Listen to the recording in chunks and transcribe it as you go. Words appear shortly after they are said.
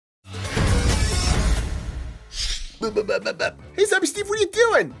Hey, Zombie Steve, what are you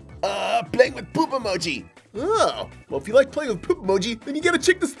doing? Playing with poop emoji. Oh, well, if you like playing with poop emoji, then you gotta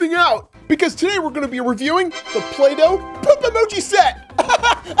check this thing out. Because today we're gonna be reviewing the Play-Doh poop emoji set.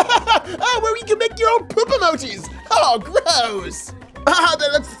 Where you can make your own poop emojis. Oh, gross. That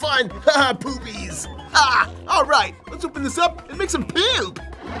looks fun. Poopies. All right, let's open this up and make some poop.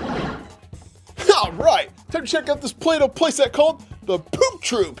 All right, time to check out this Play-Doh playset called the Poop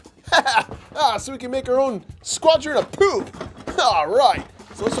Troop. So we can make our own squadron of poop. All right,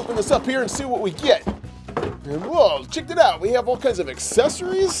 so let's open this up here and see what we get. And whoa, check it out. We have all kinds of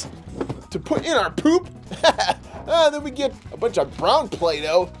accessories to put in our poop. Then we get a bunch of brown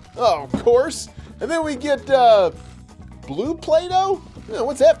Play-Doh, oh, of course. And then we get blue Play-Doh.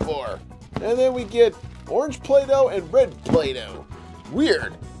 What's that for? And then we get orange Play-Doh and red Play-Doh.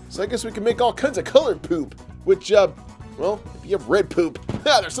 Weird. So I guess we can make all kinds of colored poop, which, well, if you have red poop,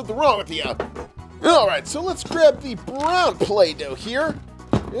 there's something wrong with you. All right, so let's grab the brown Play-Doh here.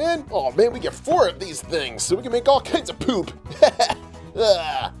 And, oh man, we get 4 of these things, so we can make all kinds of poop.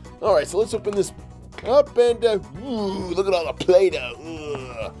 All right, so let's open this up and, ooh, look at all the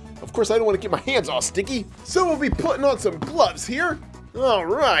Play-Doh. Of course, I don't want to get my hands all sticky, so we'll be putting on some gloves here. All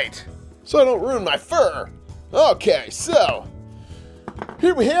right, so I don't ruin my fur. Okay, so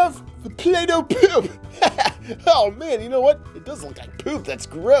here we have the Play-Doh poop. Oh man, you know what? It does look like poop. That's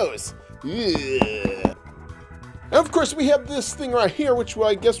gross. Ugh. And of course, we have this thing right here, which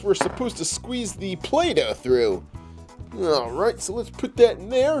I guess we're supposed to squeeze the Play-Doh through. All right, so let's put that in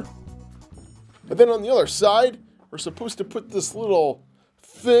there. And then on the other side, we're supposed to put this little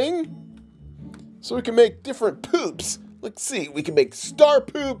thing so we can make different poops. Let's see, we can make star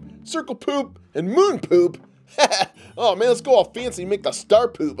poop, circle poop, and moon poop. Oh man, let's go all fancy and make the star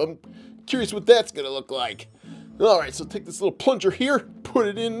poop. I'm curious what that's gonna look like. All right, so take this little plunger here, put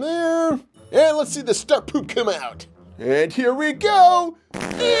it in there, and let's see the star poop come out. And here we go. Look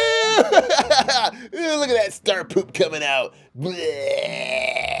at that star poop coming out.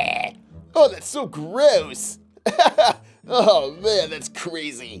 Bleh. Oh, that's so gross. Oh man, that's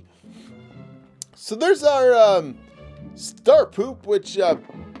crazy. So there's our star poop, which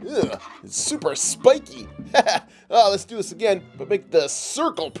it's super spiky. Oh, let's do this again, but make the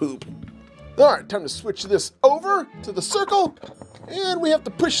circle poop. All right, time to switch this over to the circle, and we have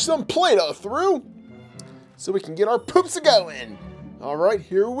to push some Play-Doh through so we can get our poops going. All right,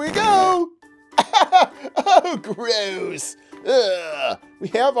 here we go. Oh, gross. We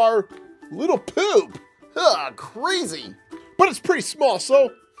have our little poop. Crazy. But it's pretty small,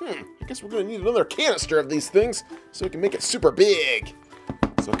 so I guess we're gonna need another canister of these things so we can make it super big.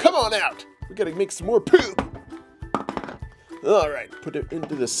 So come on out. We gotta make some more poop. All right, put it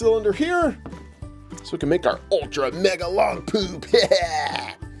into the cylinder here so we can make our ultra mega long poop.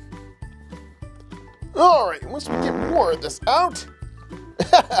 All right, once we get more of this out,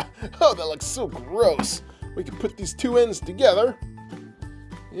 oh, that looks so gross. We can put these 2 ends together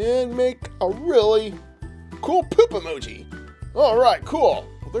and make a really cool poop emoji. All right, cool.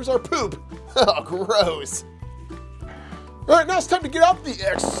 Well, there's our poop. Oh, gross. All right, now it's time to get out the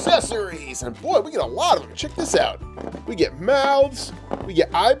accessories. And boy, we get a lot of them. Check this out. We get mouths. We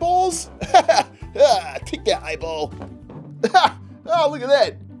get eyeballs. Take that eyeball. Oh, look at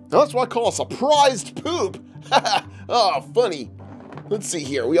that. That's what I call a surprised poop. Oh, funny. Let's see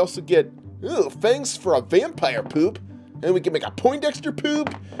here. We also get fangs for a vampire poop. And we can make a Poindexter poop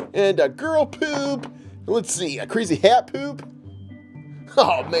and a girl poop. And let's see, a crazy hat poop.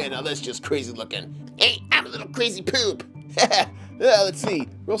 Oh man, now that's just crazy looking. Hey, I'm a little crazy poop. Let's see.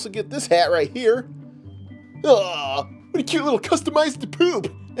 We also get this hat right here. Oh, what a cute little customized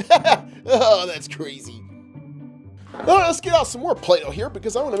poop. Oh, that's crazy. All right, let's get out some more Play-Doh here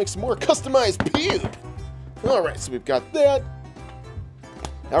because I want to make some more customized poop. All right, so we've got that.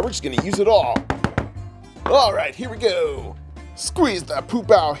 Now we're just going to use it all. All right, here we go. Squeeze that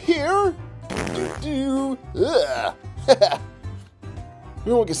poop out here.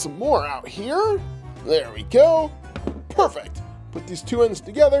 We'll get some more out here. There we go. Perfect. Put these 2 ends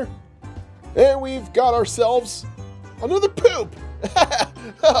together, and we've got ourselves another poop.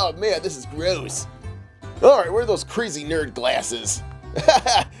 Oh man, this is gross. All right, where are those crazy nerd glasses?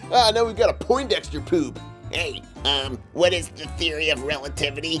 Now we've got a Poindexter poop. Hey, what is the theory of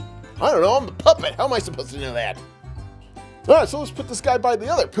relativity? I don't know, I'm the puppet. How am I supposed to know that? All right, so let's put this guy by the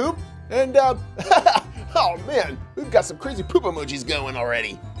other poop, and oh man, we've got some crazy poop emojis going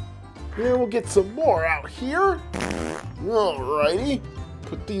already. And we'll get some more out here. Alrighty,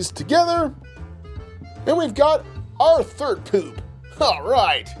 put these together. And we've got our 3rd poop. All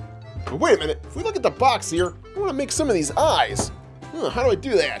right. But wait a minute, if we look at the box here, I want to make some of these eyes. How do I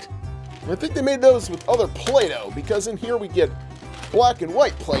do that? I think they made those with other Play-Doh because in here we get black and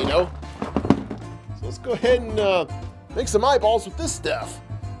white Play-Doh. So let's go ahead and make some eyeballs with this stuff.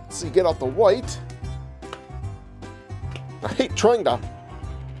 So you get out the white. I hate trying to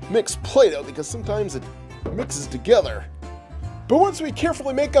mix Play-Doh because sometimes it mixes together. But once we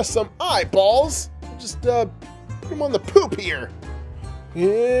carefully make us some eyeballs, we'll just put them on the poop here.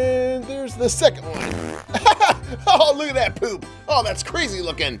 And there's the second one. Oh, look at that poop. Oh, that's crazy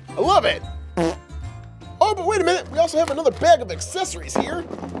looking. I love it. Oh, but wait a minute. We also have another bag of accessories here.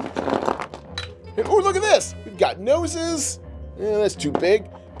 And oh, look at this. We've got noses. Yeah, that's too big.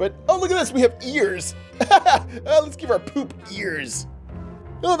 But oh, look at this. We have ears. Let's give our poop ears.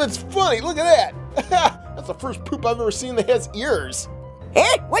 Oh, that's funny. Look at that. That's the first poop I've ever seen that has ears.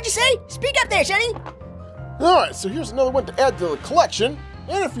 Hey, what'd you say? Speak up there, Sonny. Alright, so here's another one to add to the collection.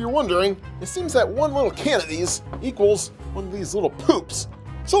 And if you're wondering, it seems that one little can of these equals one of these little poops.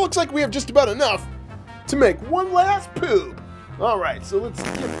 So it looks like we have just about enough to make one last poop. Alright, so let's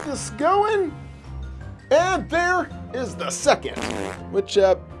get this going. And there is the second, which,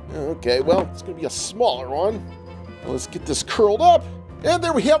 okay, well, it's going to be a smaller one. Let's get this curled up. And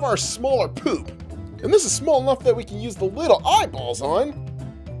there we have our smaller poop. And this is small enough that we can use the little eyeballs on.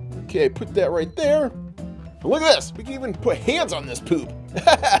 Okay, put that right there. And look at this. We can even put hands on this poop.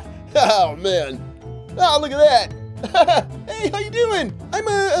 Oh, man. Oh, look at that. Hey, how you doing? I'm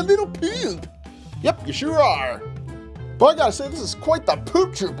a little poop. Yep, you sure are. But I gotta say, this is quite the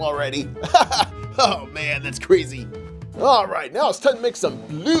poop troop already. Oh, man, that's crazy. All right, now it's time to make some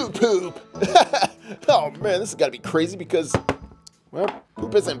blue poop. Oh, man, this has got to be crazy because, well,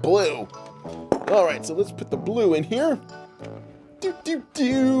 poop isn't blue. All right, so let's put the blue in here.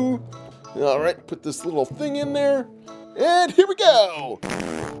 All right, put this little thing in there. And here we go.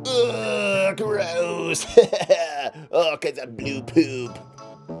 Ugh, gross. Oh, because of blue poop.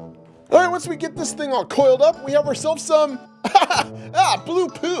 All right, once we get this thing all coiled up, we have ourselves some blue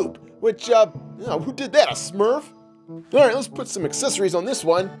poop, which, who did that, a Smurf? All right, let's put some accessories on this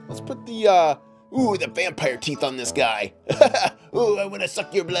one. Let's put the vampire teeth on this guy. Ooh, I want to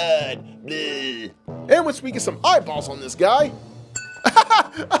suck your blood. Bleh. And once we get some eyeballs on this guy.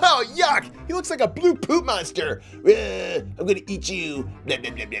 Oh, yuck! He looks like a blue poop monster. I'm gonna eat you. Blah,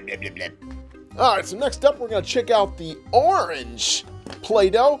 blah, blah, blah, blah, blah, blah. All right, so next up, we're gonna check out the orange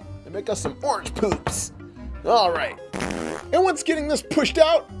Play-Doh and make us some orange poops. All right. And once getting this pushed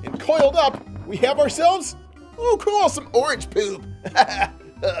out and coiled up, we have ourselves, oh, cool, some orange poop.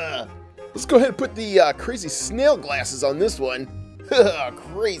 Let's go ahead and put the crazy snail glasses on this one.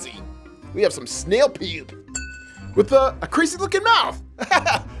 Crazy. We have some snail poop with a crazy looking mouth.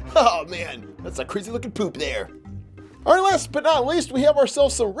 Oh man, that's a crazy looking poop there. All right, last but not least, we have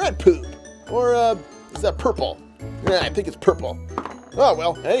ourselves some red poop. Or is that purple? Yeah, I think it's purple. Oh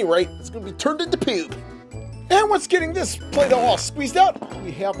well, at any rate, it's gonna be turned into poop. And once getting this Play-Doh all squeezed out,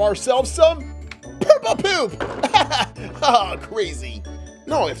 we have ourselves some purple poop. Oh, crazy.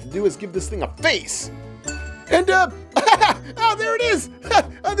 Now all we have to do is give this thing a face. And, oh, there it is.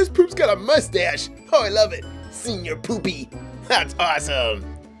 Oh, this poop's got a mustache. Oh, I love it. Senior Poopy. That's awesome.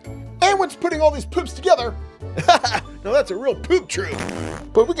 And once putting all these poops together, now that's a real poop troop.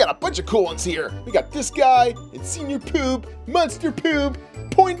 But we got a bunch of cool ones here. We got this guy, and Senior Poop, Monster Poop,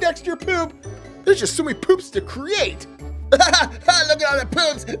 Poindexter Poop. There's just so many poops to create. Look at all the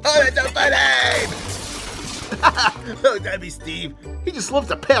poops. Oh, that's so funny. Oh, that'd be Steve. He just loves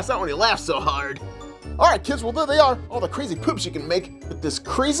to pass out when he laughs so hard. All right, kids, well, there they are. All the crazy poops you can make with this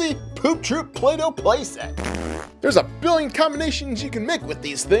crazy Poop Troop Play-Doh playset. There's a billion combinations you can make with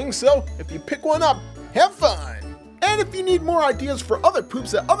these things, so if you pick one up, have fun. And if you need more ideas for other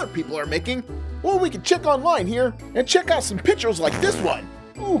poops that other people are making, well, we can check online here and check out some pictures like this one.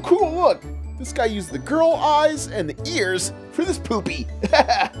 Ooh, cool, look. This guy used the girl eyes and the ears for this poopy.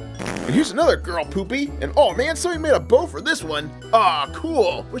 And here's another girl poopy. And oh man, somebody made a bow for this one. Ah,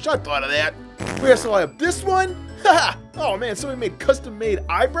 cool. Wish I thought of that. We also have this one. Oh man, somebody made custom-made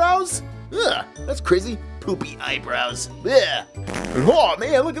eyebrows. Ugh, that's crazy. Poopy eyebrows. Ugh. And oh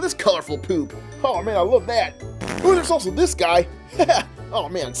man, look at this colorful poop. Oh man, I love that. Oh, there's also this guy. Oh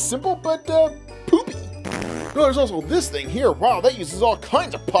man, simple but poopy. Oh, there's also this thing here. Wow, that uses all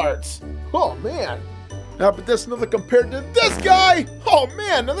kinds of parts. Oh man. But that's nothing compared to this guy. Oh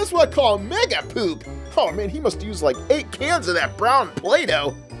man, now this is what I call a mega poop. Oh man, he must use like 8 cans of that brown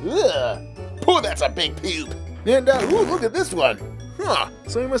Play-Doh. Ugh. Oh, that's a big poop. And ooh, look at this one. Huh,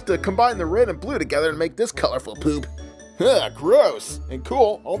 so he must have combined the red and blue together to make this colorful poop. Gross and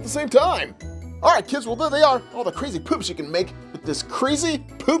cool all at the same time. All right, kids, well, there they are. All the crazy poops you can make with this crazy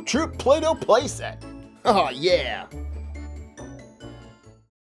Poop Troop Play-Doh playset. Oh, yeah.